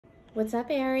What's up,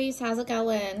 Aries? How's it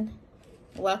going?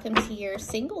 Welcome to your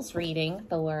singles reading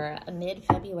for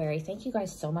mid-February. Thank you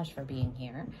guys so much for being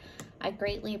here. I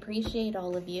greatly appreciate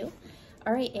all of you.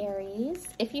 All right, Aries,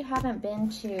 if you haven't been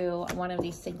to one of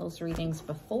these singles readings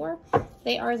before,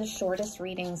 they are the shortest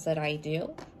readings that I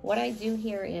do. What I do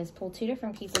here is pull two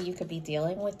different people you could be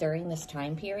dealing with during this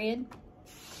time period.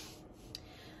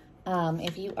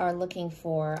 If you are looking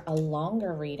for a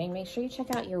longer reading, make sure you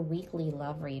check out your weekly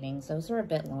love readings. Those are a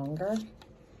bit longer.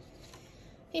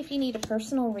 If you need a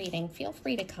personal reading, feel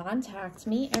free to contact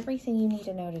me. Everything you need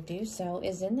to know to do so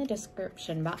is in the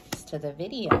description box to the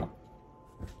video.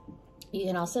 You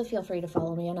can also feel free to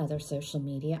follow me on other social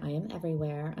media. I am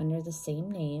everywhere under the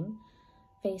same name: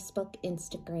 Facebook,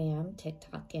 Instagram,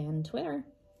 TikTok, and Twitter.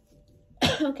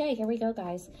 Okay, here we go,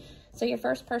 guys. So your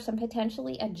first person,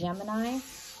 potentially a Gemini.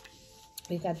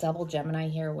 We've got double Gemini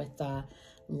here with the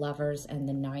Lovers and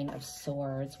the Nine of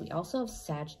Swords. We also have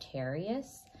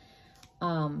Sagittarius.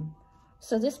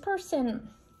 So this person,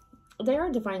 they're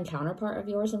a divine counterpart of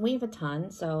yours, and we have a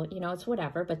ton, so, you know, it's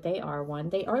whatever, but they are one.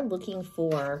 They are looking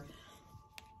for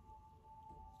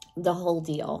the whole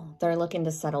deal. They're looking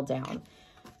to settle down.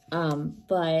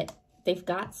 But they've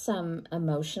got some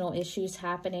emotional issues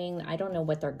happening. I don't know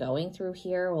what they're going through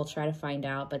here. We'll try to find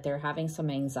out, but they're having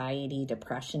some anxiety,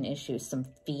 depression issues, some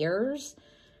fears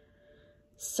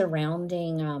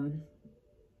surrounding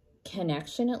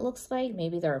connection, it looks like.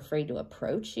 Maybe they're afraid to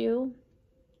approach you.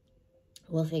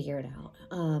 We'll figure it out.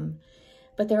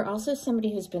 But they're also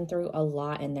somebody who's been through a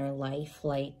lot in their life,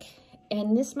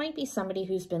 and this might be somebody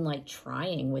who's been like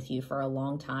trying with you for a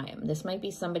long time. This might be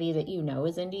somebody that you know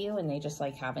is into you and they just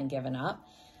like haven't given up.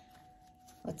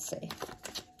 Let's see.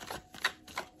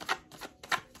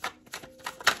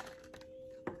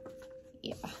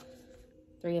 Yeah.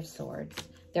 Three of Swords.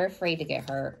 They're afraid to get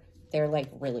hurt. They're like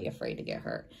really afraid to get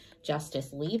hurt.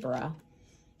 Justice, Libra.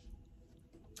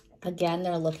 Again,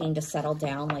 they're looking to settle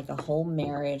down, like a whole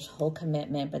marriage, whole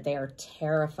commitment, but they are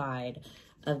terrified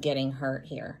of getting hurt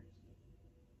here,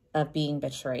 of being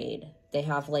betrayed. They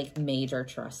have like major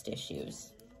trust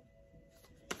issues.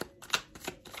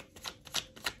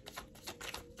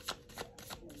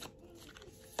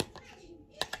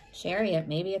 Chariot,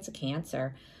 maybe it's a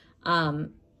Cancer.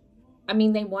 I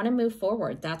mean, they want to move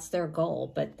forward. That's their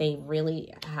goal, but they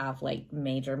really have like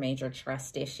major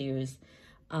trust issues.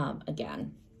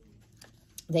 Again,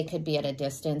 they could be at a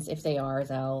distance. If they are,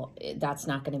 though, that's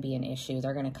not going to be an issue.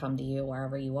 They're going to come to you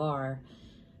wherever you are.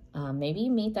 Maybe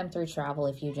you meet them through travel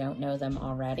if you don't know them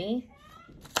already.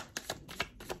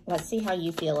 Let's see how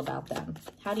you feel about them.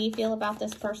 How do you feel about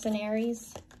this person,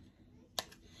 Aries?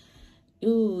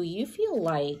 Ooh, you feel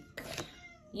like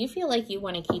you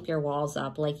want to keep your walls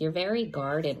up, like you're very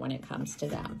guarded when it comes to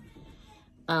them.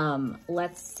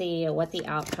 Let's see what the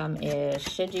outcome is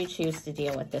should you choose to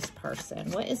deal with this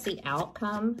person. What is the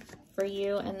outcome for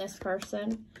you and this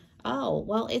person? Oh,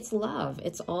 well, it's love.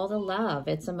 It's all the love.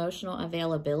 It's emotional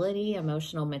availability,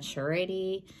 emotional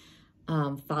maturity,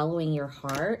 following your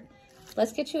heart.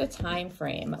 Let's get you a time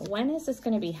frame. When is this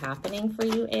going to be happening for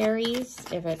you, Aries,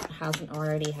 if it hasn't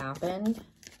already happened?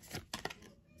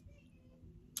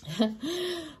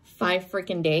 5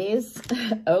 freaking days?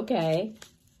 Okay.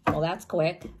 Well, that's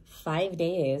quick. 5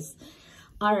 days.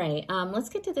 All right, let's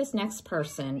get to this next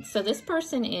person. So this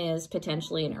person is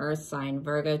potentially an earth sign,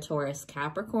 Virgo, Taurus,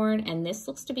 Capricorn, and this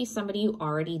looks to be somebody you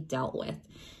already dealt with.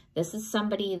 This is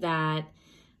somebody that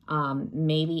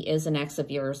maybe is an ex of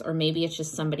yours, or maybe it's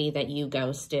just somebody that you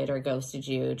ghosted or ghosted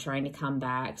you, trying to come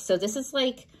back. So this is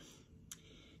like,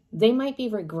 they might be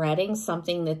regretting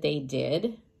something that they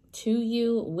did to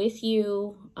you, with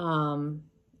you.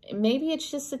 Maybe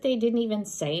it's just that they didn't even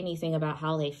say anything about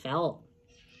how they felt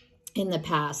in the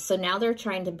past. So now they're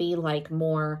trying to be like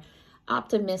more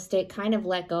optimistic, kind of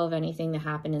let go of anything that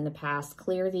happened in the past,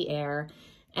 clear the air.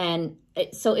 And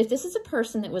so if this is a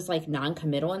person that was like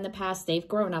non-committal in the past, they've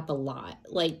grown up a lot.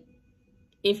 Like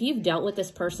if you've dealt with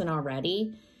this person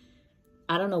already,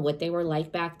 I don't know what they were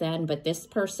like back then, but this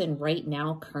person right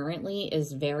now currently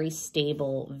is very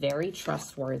stable, very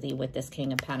trustworthy with this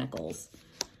King of Pentacles.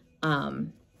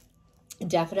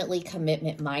 Definitely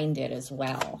commitment minded as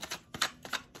well.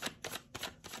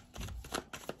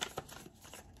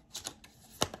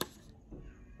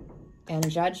 And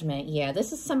Judgment, yeah,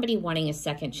 this is somebody wanting a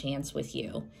second chance with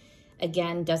you.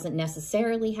 Again, doesn't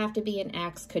necessarily have to be an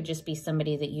ex, could just be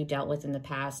somebody that you dealt with in the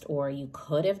past, or you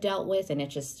could have dealt with and it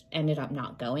just ended up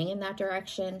not going in that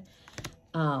direction.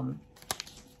 Let's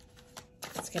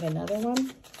get another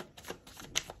one.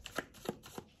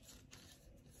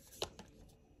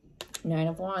 Nine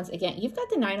of Wands. Again, you've got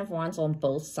the Nine of Wands on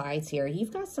both sides here.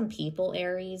 You've got some people,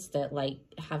 Aries, that like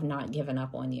have not given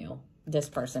up on you. This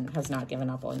person has not given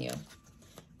up on you.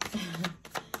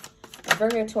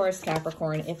 Virgo, Taurus,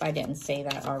 Capricorn, if I didn't say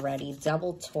that already.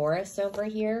 Double Taurus over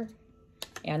here.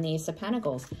 And the Ace of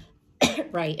Pentacles.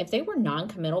 Right. If they were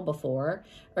non-committal before,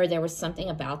 or there was something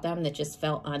about them that just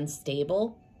felt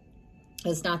unstable,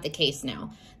 it's not the case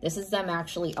now. This is them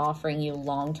actually offering you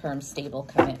long-term stable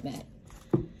commitment.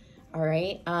 All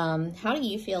right. How do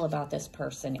you feel about this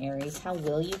person, Aries? How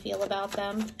will you feel about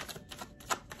them?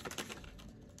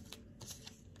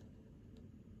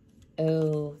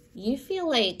 Oh, you feel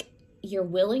like you're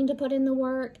willing to put in the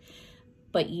work,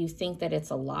 but you think that it's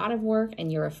a lot of work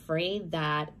and you're afraid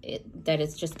that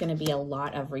it's just going to be a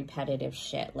lot of repetitive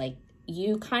shit. Like,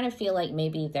 you kind of feel like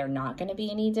maybe they're not going to be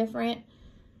any different.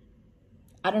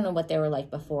 I don't know what they were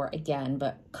like before, again,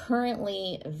 but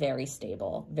currently very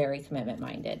stable, very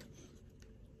commitment-minded.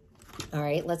 All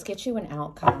right, let's get you an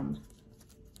outcome.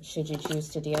 Should you choose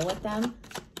to deal with them?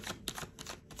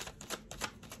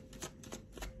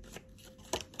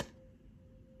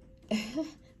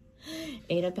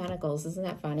 Eight of Pentacles, isn't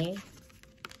that funny?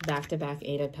 Back-to-back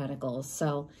Eight of Pentacles.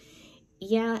 So,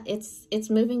 yeah, it's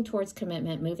moving towards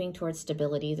commitment, moving towards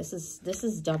stability. This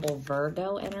is double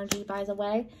Virgo energy, by the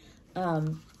way.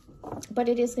 But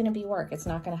it is going to be work. It's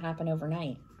not going to happen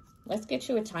overnight. Let's get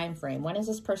you a time frame. When is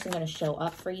this person going to show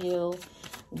up for you?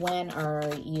 When are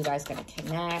you guys going to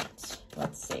connect?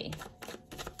 Let's see.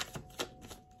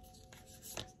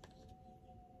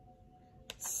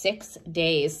 6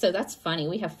 days. So that's funny.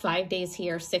 We have 5 days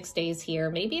here, 6 days here.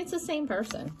 Maybe it's the same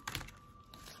person.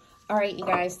 All right, you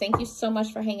guys. Thank you so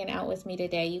much for hanging out with me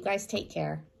today. You guys take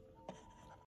care.